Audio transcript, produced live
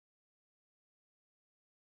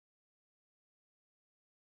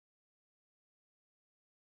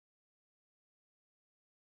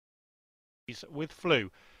with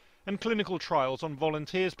flu, and clinical trials on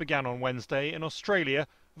volunteers began on Wednesday in Australia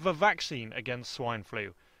of a vaccine against swine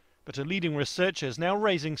flu. But a leading researcher is now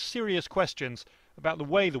raising serious questions about the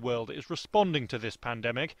way the world is responding to this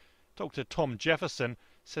pandemic. Dr. Tom Jefferson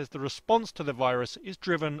says the response to the virus is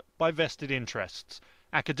driven by vested interests: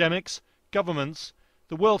 academics, governments,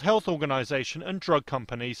 the World Health Organization and drug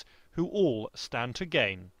companies, who all stand to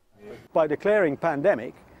gain. By declaring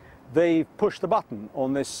pandemic, they've pushed the button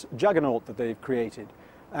on this juggernaut that they've created.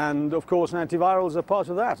 And of course antivirals are part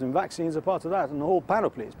of that, and vaccines are part of that, and the whole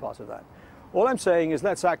panoply is part of that. All I'm saying is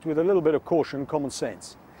let's act with a little bit of caution, common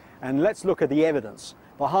sense, and let's look at the evidence,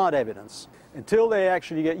 the hard evidence. Until they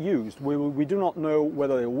actually get used, we do not know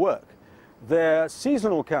whether they work. Their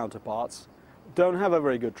seasonal counterparts don't have a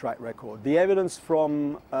very good track record. The evidence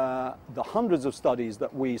from the hundreds of studies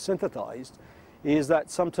that we synthesized is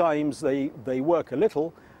that sometimes they work a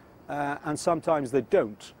little and sometimes they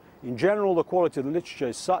don't. In general, the quality of the literature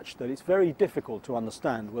is such that it's very difficult to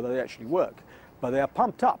understand whether they actually work, but they are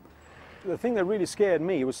pumped up. The thing that really scared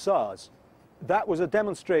me was SARS. That was a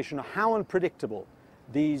demonstration of how unpredictable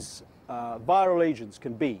these viral agents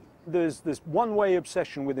can be. There's this one-way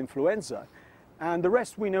obsession with influenza, and the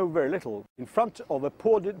rest we know very little. In front of a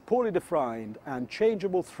poorly defined and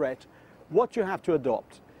changeable threat, what you have to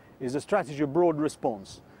adopt is a strategy of broad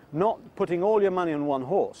response, not putting all your money on one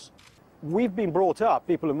horse. We've been brought up,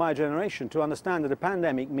 people of my generation, to understand that a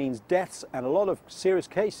pandemic means deaths and a lot of serious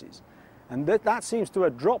cases. And that seems to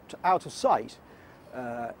have dropped out of sight.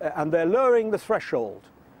 And they're lowering the threshold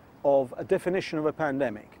of a definition of a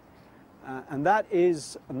pandemic. And that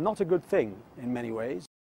is not a good thing in many ways.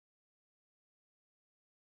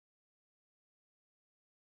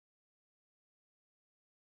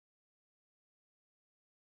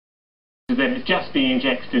 Then it's just being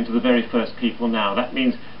injected into the very first people now. That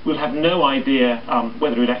means we'll have no idea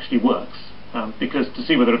whether it actually works, because to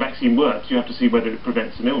see whether a vaccine works, you have to see whether it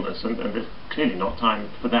prevents an illness, and there's clearly not time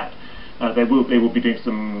for that. They will be doing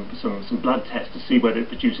some blood tests to see whether it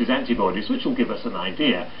produces antibodies, which will give us an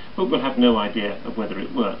idea, but we'll have no idea of whether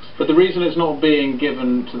it works. But the reason it's not being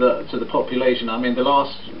given to the population, I mean, the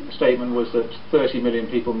last statement was that 30 million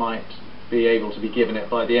people might be able to be given it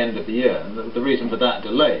by the end of the year, and the reason for that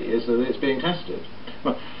delay is that it's being tested.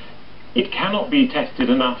 Well, it cannot be tested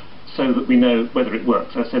enough so that we know whether it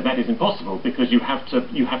works. As I said, that is impossible, because you have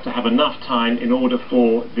to have enough time in order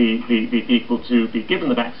for the people to be given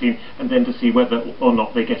the vaccine and then to see whether or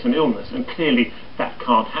not they get an illness, and clearly that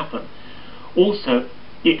can't happen. Also,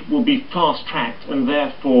 it will be fast-tracked, and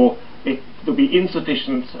therefore there'll be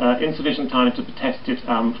insufficient time to test it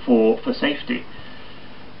for safety.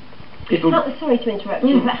 Sorry to interrupt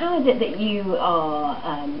you, but how is it that you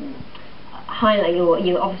are highlighting, or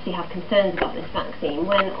you obviously have concerns about this vaccine,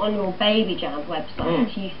 when on your Baby Jab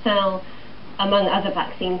website you sell, among other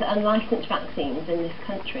vaccines, unlicensed vaccines in this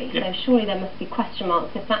country? Yeah. So surely there must be question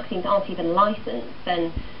marks. If vaccines aren't even licensed,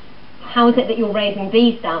 then how is it that you're raising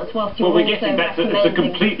these doubts whilst you're well, also getting back to it's a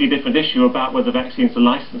completely different issue about whether vaccines are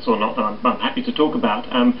licensed or not, and I'm happy to talk about.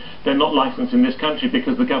 They're not licensed in this country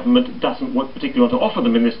because the government doesn't particularly want to offer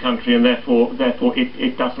them in this country, and therefore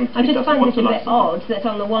it doesn't. I just find it a bit odd that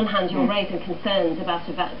on the one hand you're raising concerns about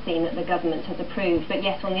a vaccine that the government has approved, but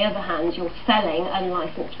yet on the other hand you're selling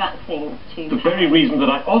unlicensed vaccines to... The very reason that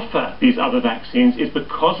I offer these other vaccines is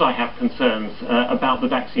because I have concerns about the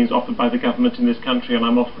vaccines offered by the government in this country, and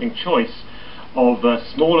I'm offering choice of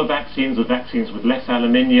smaller vaccines, of vaccines with less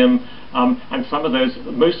aluminium, and some of those,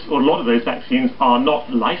 a lot of those vaccines are not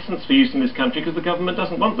licensed for use in this country because the government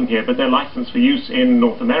doesn't want them here, but they're licensed for use in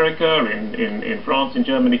North America, in France, in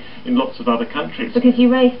Germany, in lots of other countries. Because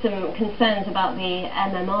you raised some concerns about the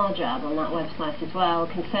MMR jab on that website as well,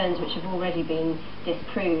 concerns which have already been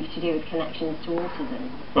disproved to do with connections to autism.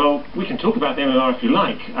 Well, we can talk about the MMR if you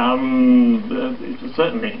like,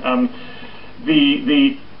 certainly.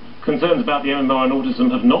 The concerns about the MMR and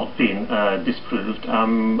autism have not been disproved. A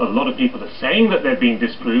lot of people are saying that they're being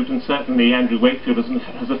disproved, and certainly Andrew Wakefield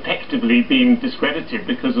has effectively been discredited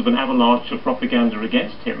because of an avalanche of propaganda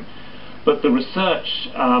against him. But the research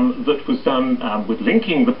that was done with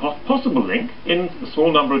linking the possible link in a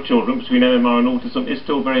small number of children between MMR and autism is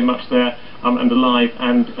still very much there and alive,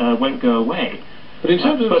 and won't go away. But in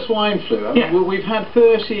terms of swine flu, I mean, we've had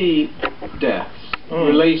 30 deaths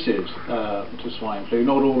related to swine flu,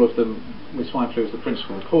 not all of them with swine flu as the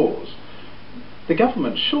principal cause. The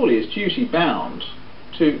government surely is duty bound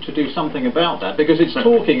to do something about that, because it's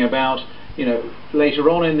talking about, you know,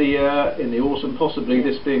 later on in the year, in the autumn, possibly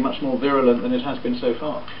this being much more virulent than it has been so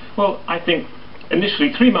far. Well, I think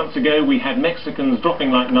Initially, 3 months ago, we had Mexicans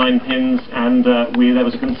dropping like 9 pins, and there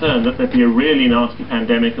was a concern that there'd be a really nasty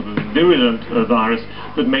pandemic of a virulent virus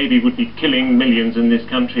that maybe would be killing millions in this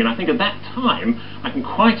country. And I think at that time, I can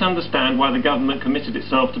quite understand why the government committed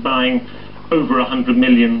itself to buying over 100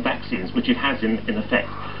 million vaccines, which it has in effect.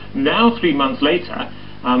 Now, 3 months later,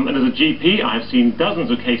 and as a GP, I've seen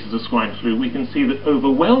dozens of cases of swine flu. We can see that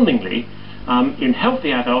overwhelmingly, in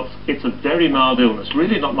healthy adults, it's a very mild illness,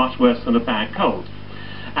 really not much worse than a bad cold.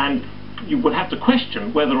 And you would have to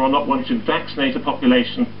question whether or not one should vaccinate a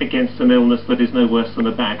population against an illness that is no worse than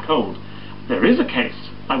a bad cold. There is a case,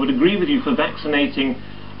 I would agree with you, for vaccinating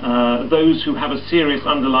those who have a serious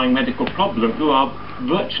underlying medical problem, who are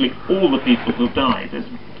virtually all the people who have died. There's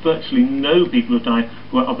virtually no people who have died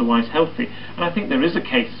who are otherwise healthy. And I think there is a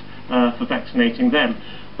case for vaccinating them.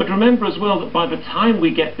 But remember as well that by the time we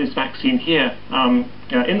get this vaccine here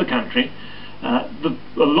in the country, a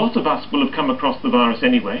lot of us will have come across the virus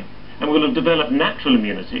anyway, and we'll have developed natural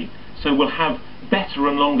immunity, so we'll have better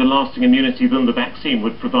and longer lasting immunity than the vaccine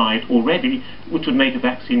would provide already, which would make a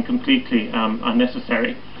vaccine completely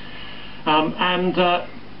unnecessary. As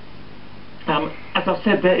I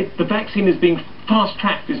said, the vaccine is being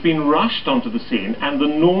fast-tracked, is being rushed onto the scene, and the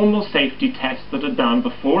normal safety tests that are done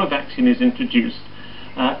before a vaccine is introduced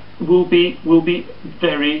will be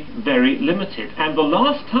very, very limited. And the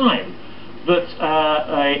last time that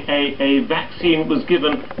a vaccine was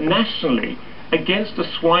given nationally against a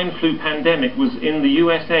swine flu pandemic was in the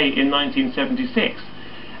USA in 1976.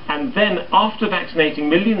 And then, after vaccinating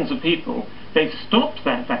millions of people, they stopped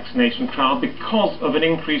that vaccination trial because of an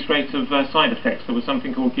increased rate of side effects. There was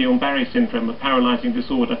something called Guillain-Barré syndrome, a paralysing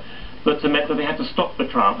disorder, that meant that they had to stop the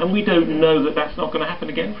trial. And we don't know that that's not going to happen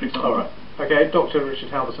again, for example. All right. Okay, Dr. Richard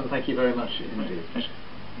Halverson, thank you very much indeed.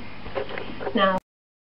 Now,